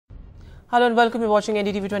Hello and welcome. You're watching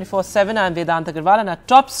NDTV 24/7. I'm Vedant Agarwal, and our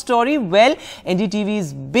top story, well,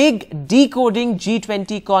 NDTV's big Decoding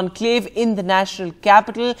G20 conclave in the national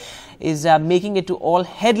capital is making it to all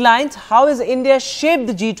headlines. How has India shaped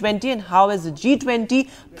the G20 and how has the G20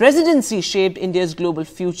 presidency shaped India's global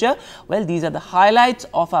future? Well, these are the highlights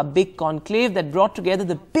of our big conclave that brought together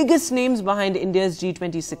the biggest names behind India's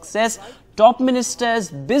G20 success, top ministers,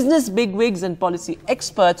 business bigwigs and policy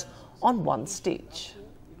experts on one stage.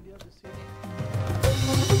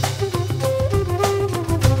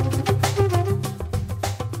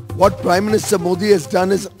 What Prime Minister Modi has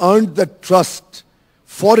done is earned the trust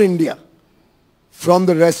for India from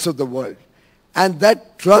the rest of the world. And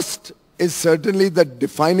that trust is certainly the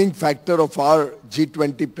defining factor of our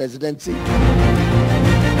G20 presidency.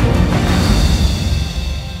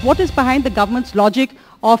 What is behind the government's logic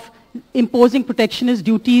of imposing protectionist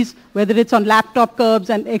duties, whether it's on laptop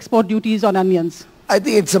curbs and export duties on onions? I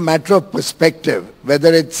think it's a matter of perspective,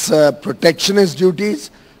 whether it's protectionist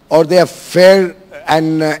duties or they are fair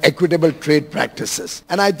and equitable trade practices.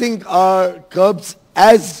 And I think our curbs,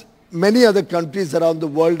 as many other countries around the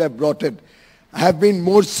world have brought it, have been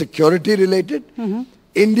more security related.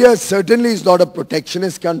 India certainly is not a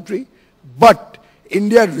protectionist country, but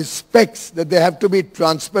India respects that there have to be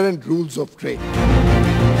transparent rules of trade.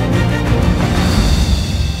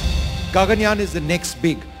 Gaganyaan is the next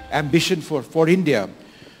big ambition for India.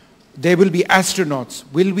 There will be astronauts.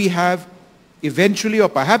 Will we have eventually, or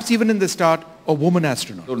perhaps even in the start, a woman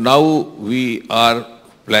astronaut? So now we are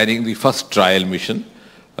planning the first trial mission,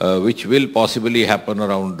 which will possibly happen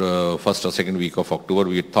around first or second week of October.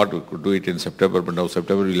 We thought we could do it in September, but now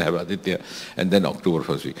September we'll have Aditya, and then October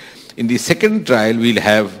first week. In the second trial, we'll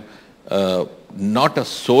have not a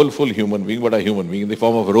soulful human being, but a human being in the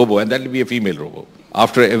form of a robo, and that will be a female robo.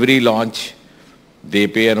 After every launch, they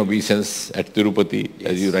pay an obeisance at Tirupati,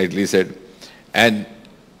 as you rightly said, and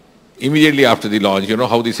immediately after the launch, you know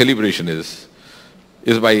how the celebration is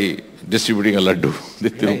by distributing a laddu, the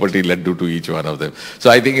Tirupati laddu to each one of them. So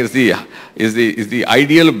I think it's the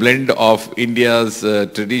ideal blend of India's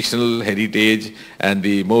traditional heritage and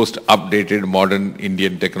the most updated modern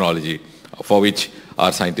Indian technology for which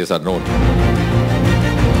our scientists are known.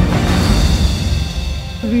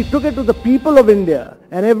 We took it to the people of India,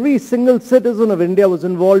 and every single citizen of India was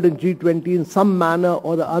involved in G20 in some manner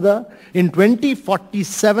or the other. In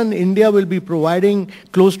 2047, India will be providing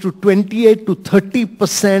close to 28 to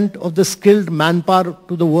 30% of the skilled manpower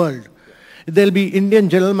to the world. There'll be Indian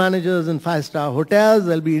general managers in five-star hotels,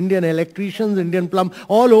 there'll be Indian electricians, Indian plumbers,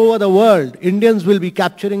 all over the world. Indians will be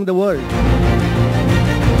capturing the world.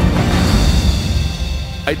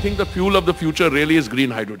 I think the fuel of the future really is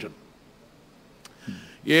green hydrogen.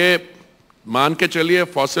 ये मान के चलिए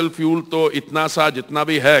fossil fuel तो इतना सा जितना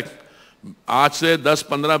भी है, आज से 10,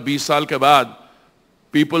 15, 20 साल के बाद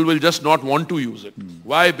people will just not want to use it.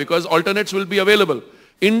 Why? Because alternates will be available.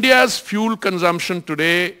 India's fuel consumption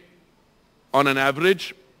today on an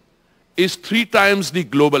average is 3 times the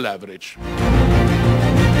global average.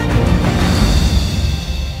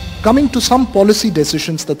 Coming to some policy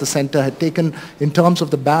decisions that the centre had taken in terms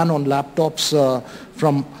of the ban on laptops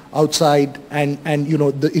from outside and you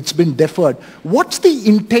know, it's been deferred. What's the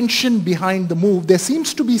intention behind the move? There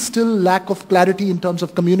seems to be still lack of clarity in terms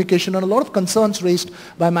of communication and a lot of concerns raised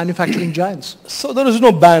by manufacturing giants. So there is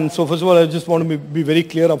no ban. So first of all, I just want to be very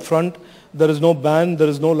clear up front. There is no ban, there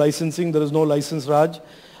is no licensing, there is no license Raj.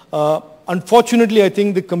 Unfortunately, I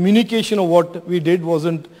think the communication of what we did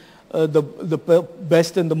wasn't the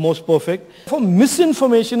best and the most perfect. For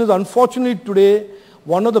misinformation is unfortunately today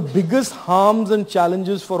one of the biggest harms and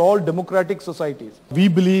challenges for all democratic societies. We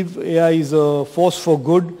believe AI is a force for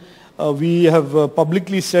good. We have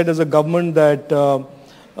publicly said as a government that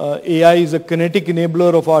AI is a kinetic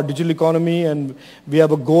enabler of our digital economy, and we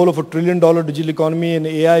have a goal of $1 trillion digital economy, and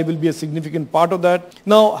AI will be a significant part of that.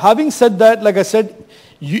 Now, having said that, like I said,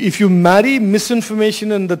 if you marry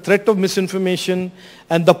misinformation and the threat of misinformation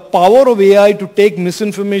and the power of AI to take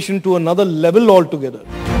misinformation to another level altogether.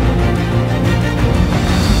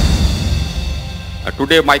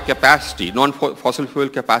 Today my capacity, non-fossil fuel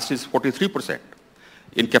capacity is 43%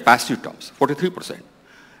 in capacity terms, 43%.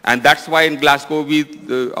 And that's why in Glasgow we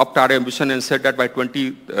upped our ambition and said that by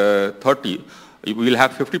 2030 we will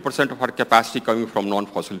have 50% of our capacity coming from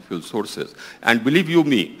non-fossil fuel sources. And believe you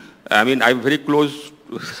me, I mean, I'm very close,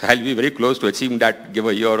 I'll be very close to achieving that, give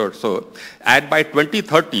a year or so. And by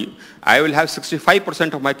 2030, I will have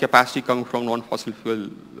 65% of my capacity coming from non-fossil fuel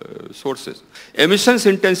sources. Emissions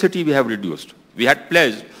intensity we have reduced. We had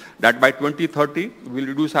pledged that by 2030, we'll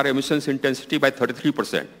reduce our emissions intensity by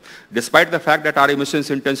 33%, despite the fact that our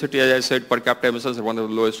emissions intensity, as I said, per capita emissions are one of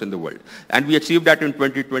the lowest in the world. And we achieved that in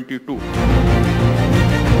 2022.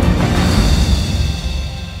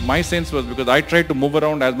 My sense was, because I tried to move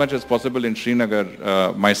around as much as possible in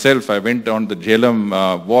Srinagar myself. I went on the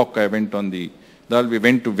Jhelum walk, I went on the Dal, we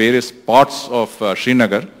went to various parts of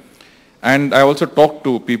Srinagar. And I also talked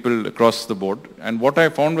to people across the board. And what I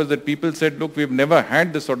found was that people said, look, we've never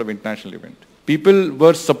had this sort of international event. People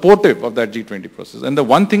were supportive of that G20 process. And the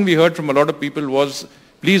one thing we heard from a lot of people was,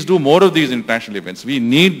 please do more of these international events. We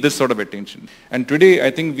need this sort of attention. And today,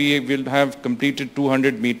 I think we will have completed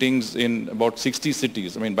 200 meetings in about 60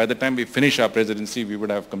 cities. I mean, by the time we finish our presidency, we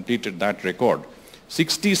would have completed that record.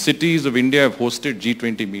 60 cities of India have hosted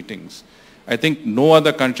G20 meetings. I think no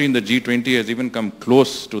other country in the G20 has even come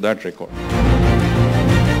close to that record.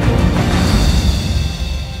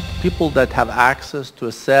 People that have access to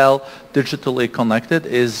a cell digitally connected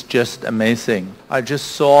is just amazing. I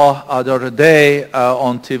just saw the other day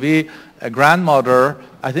on TV a grandmother,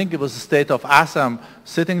 I think it was the state of Assam,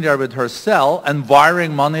 sitting there with her cell and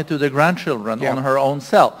wiring money to the grandchildren on her own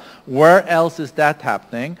cell. Where else is that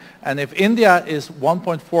happening? And if India is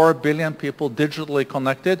 1.4 billion people digitally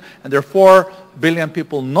connected, and there are 4 billion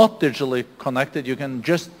people not digitally connected, you can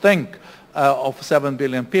just think of 7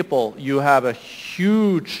 billion people, you have a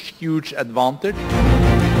huge, huge advantage.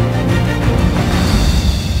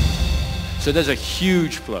 So there's a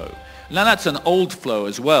huge flow. Now that's an old flow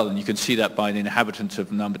as well, and you can see that by the inhabitants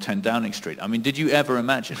of number 10 Downing Street. I mean, did you ever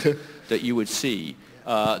imagine that you would see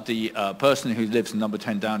the person who lives in number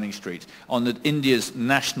 10 Downing Street on India's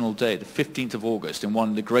National Day, the 15th of August, in one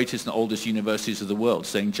of the greatest and oldest universities of the world,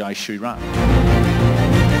 saying Jai Shri Ram?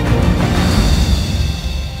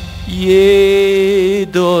 Ye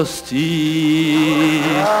dosti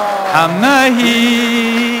hum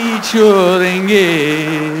nahi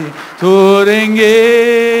chhodenge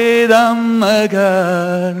todenge dam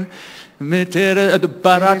agar मैं तेरे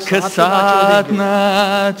बारात के साथ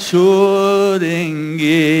ना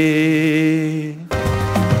छोड़ेंगे.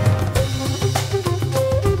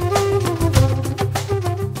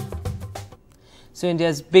 So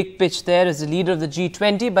India's big pitch there as the leader of the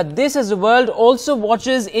G20, but this as the world also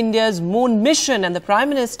watches India's moon mission, and the Prime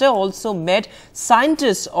Minister also met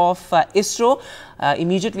scientists of ISRO.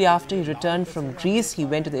 Immediately after he returned from Greece, he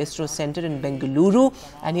went to the ISRO Center in Bengaluru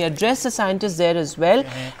and he addressed the scientists there as well.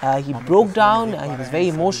 He broke down, he was very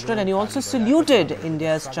emotional, and he also saluted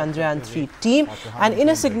India's Chandrayaan-3 team. And in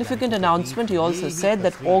a significant announcement, he also said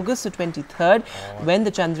that August the 23rd, when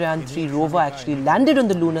the Chandrayaan-3 rover actually landed on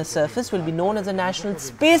the lunar surface, will be known as a National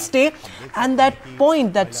Space Day. And that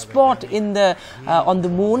point, that spot in the on the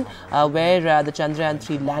moon where the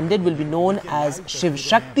Chandrayaan-3 landed will be known as Shiv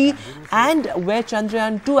Shakti, and where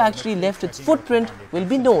Chandrayaan-2 actually left its footprint will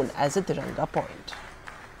be known as the Tiranga Point.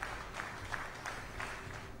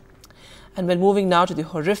 And we're moving now to the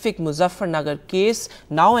horrific Muzaffarnagar case.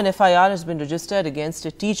 Now an FIR has been registered against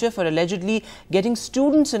a teacher for allegedly getting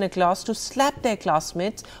students in a class to slap their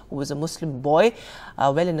classmates, who was a Muslim boy.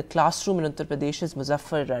 Well, in a classroom in Uttar Pradesh's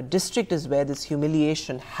Muzaffar district is where this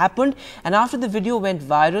humiliation happened. And after the video went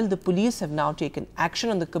viral, the police have now taken action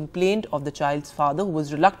on the complaint of the child's father, who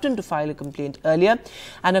was reluctant to file a complaint earlier.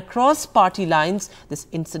 And across party lines, this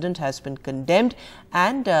incident has been condemned,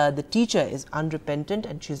 and the teacher is unrepentant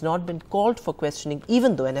and she's not been called for questioning,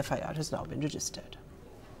 even though an FIR has now been registered.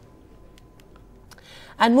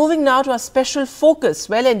 And moving now to our special focus,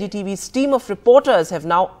 well, NDTV's team of reporters have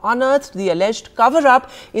now unearthed the alleged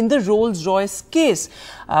cover-up in the Rolls-Royce case.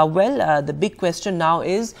 The big question now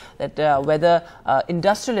is that whether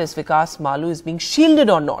industrialist Vikas Malu is being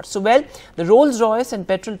shielded or not. So, well, the Rolls-Royce and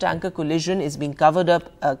petrol tanker collision is being covered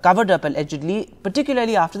up allegedly,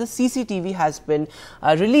 particularly after the CCTV has been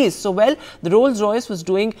released. So, well, the Rolls-Royce was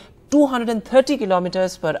doing 230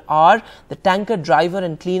 kilometers per hour. The tanker driver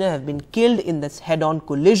and cleaner have been killed in this head-on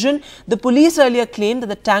collision. The police earlier claimed that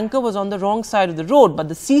the tanker was on the wrong side of the road, but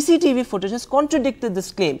the CCTV footage has contradicted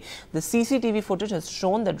this claim. The CCTV footage has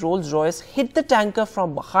shown that Rolls-Royce hit the tanker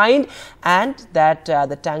from behind and that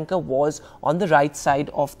the tanker was on the right side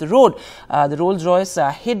of the road. The Rolls-Royce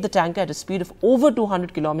hit the tanker at a speed of over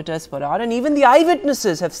 200 kilometers per hour, and even the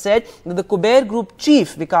eyewitnesses have said that the Kuber Group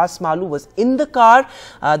chief Vikas Malu was in the car.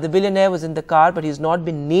 The billionaire was in the car, but he has not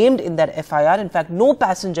been named in that FIR. In fact, no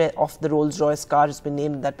passenger of the Rolls-Royce car has been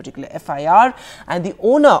named in that particular FIR. And the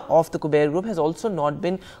owner of the Kuber Group has also not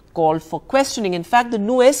been called for questioning. In fact, the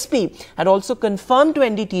new SP had also confirmed to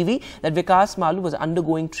NDTV that Vikas Malu was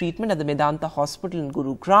undergoing treatment at the Medanta Hospital in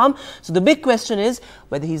Gurugram. So the big question is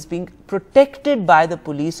whether he's being protected by the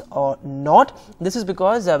police or not. This is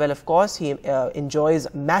because, well, of course, he enjoys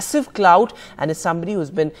massive clout and is somebody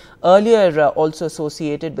who's been earlier also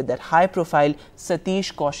associated with that high-profile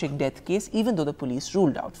Satish Kaushik death case, even though the police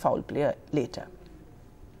ruled out foul play later.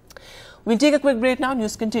 We'll take a quick break now.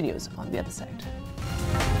 News continues on the other side.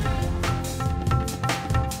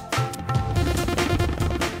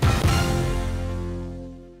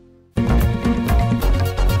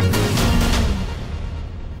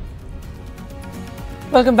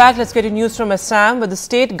 Welcome back. Let's get your news from Assam, where the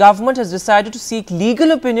state government has decided to seek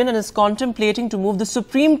legal opinion and is contemplating to move the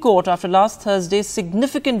Supreme Court after last Thursday's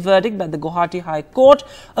significant verdict by the Guwahati High Court,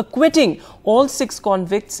 acquitting all 6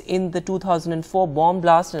 convicts in the 2004 bomb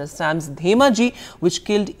blast in Assam's Dhemaji, which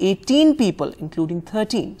killed 18 people, including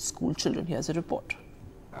 13 school children. Here's a report.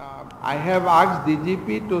 I have asked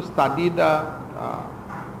DGP to study the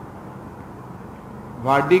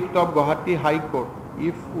verdict of Guwahati High Court.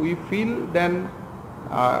 If we feel, then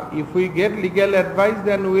if we get legal advice,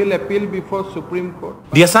 then we will appeal before Supreme Court.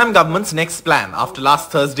 The Assam government's next plan after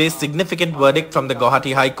last Thursday's significant verdict from the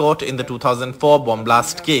Guwahati High Court in the 2004 bomb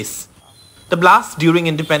blast case. The blast during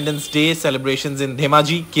Independence Day celebrations in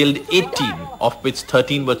Dhemaji killed 18, of which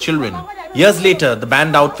 13 were children. Years later, the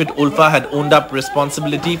banned outfit Ulfa had owned up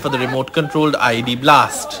responsibility for the remote-controlled IED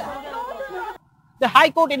blast. The High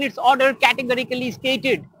Court in its order categorically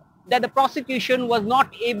stated that the prosecution was not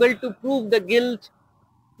able to prove the guilt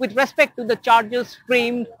with respect to the charges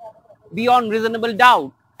framed beyond reasonable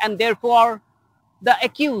doubt, and therefore the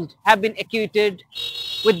accused have been acquitted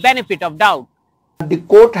with benefit of doubt. The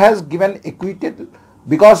court has given acquittal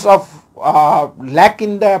because of lack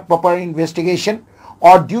in the proper investigation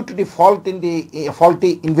or due to the fault in the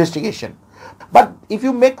faulty investigation. But if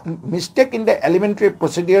you make mistake in the elementary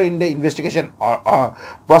procedure in the investigation or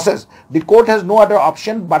process, the court has no other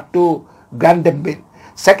option but to grant them bail.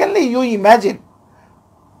 Secondly, you imagine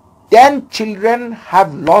 10 children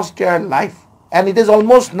have lost their life, and it is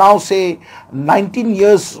almost now, say, 19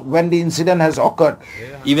 years when the incident has occurred.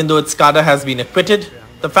 Even though its cadre has been acquitted,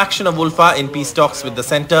 the faction of Ulfa in peace talks with the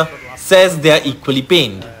centre says they are equally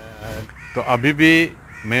pained. तो अभी भी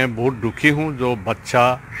मैं बहुत दुखी हूँ जो बच्चा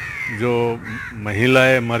जो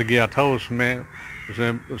महिलाएं मर गया था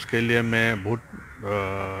उसके लिए मैं बहुत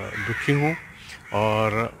दुखी हूँ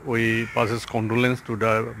और we passes condolence to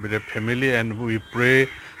the family and we pray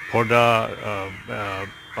for the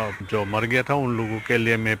जो मर गया था उन लोगों के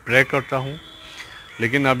लिए मैं प्रे करता हूँ.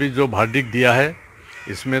 लेकिन अभी जो verdict दिया है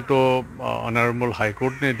इसमें तो ऑनरेबल हाई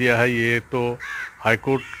कोर्ट ने दिया है. ये तो हाई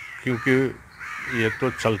कोर्ट क्योंकि ये तो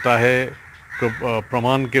चलता है तो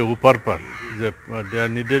प्रमाण के ऊपर पर there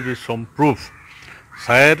needed be some proof.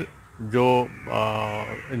 शायद जो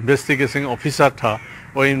इन्वेस्टिगेशन ऑफिसर था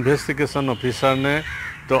वो इन्वेस्टिगेशन ऑफिसर ने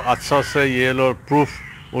तो अच्छा से ये लोग प्रूफ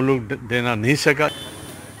वो लोग देना नहीं सका.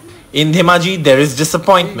 In Dhemaji, there is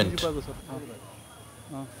disappointment.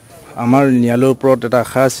 আমাৰ ন্যায়ালয়ৰ ওপৰত এটা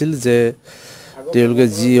আশা আছিল যে তেওঁলোকে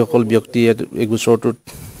যিসকল ব্যক্তি এই গোচৰটোত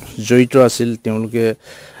জড়িত আছিল তেওঁলোকে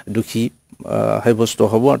দুখী সাব্যস্ত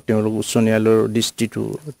হ'ব আৰু তেওঁলোক উচ্চ ন্যায়ালয়ৰ দৃষ্টিটো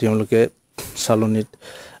তেওঁলোকে চালনীত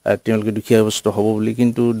তেওঁলোকে দুখী সাব্যস্ত হ'ব বুলি.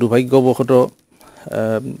 কিন্তু দুৰ্ভাগ্যবশতঃ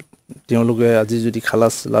তেওঁলোকে আজি যদি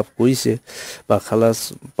খালাস লাভ কৰিছে বা খালাস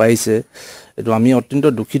পাইছে এইটো আমি অত্যন্ত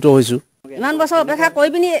দুখিত হৈছোঁ. ইমান বছৰ অপেক্ষা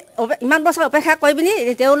কৰি পিনি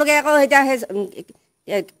তেওঁলোকে আকৌ এতিয়া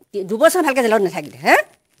দুবছৰ ভালকৈ জেলত নাথাকিলে হে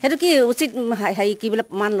সেইটো কি উচিত হেৰি কি বোলে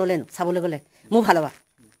মান ল'লে চাবলৈ গ'লে মোৰ ফালৰ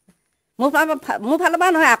পৰা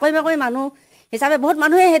নহয় আকৌ মানুহ হিচাপে বহুত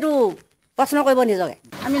মানুহে সেইটো প্ৰশ্ন কৰিব নিজকে.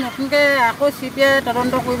 আমি নতুনকৈ আকৌ চিপিয়ে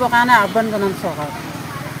তদন্ত কৰিবৰ কাৰণে আহ্বান জনাম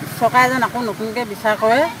চৰকাৰে যেন আকৌ নতুনকৈ বিচাৰ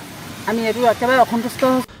কৰে. আমি এইটো একেবাৰে অসন্তুষ্ট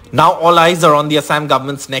হৈছোঁ. Now all eyes are on the Assam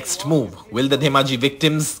government's next move. Will the Dhemaji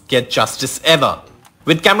victims get justice ever?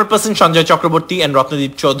 With camera person Sanjay Chakraborty and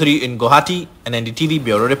Ratnadeep Chaudhary in Guwahati, an NDTV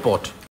Bureau Report.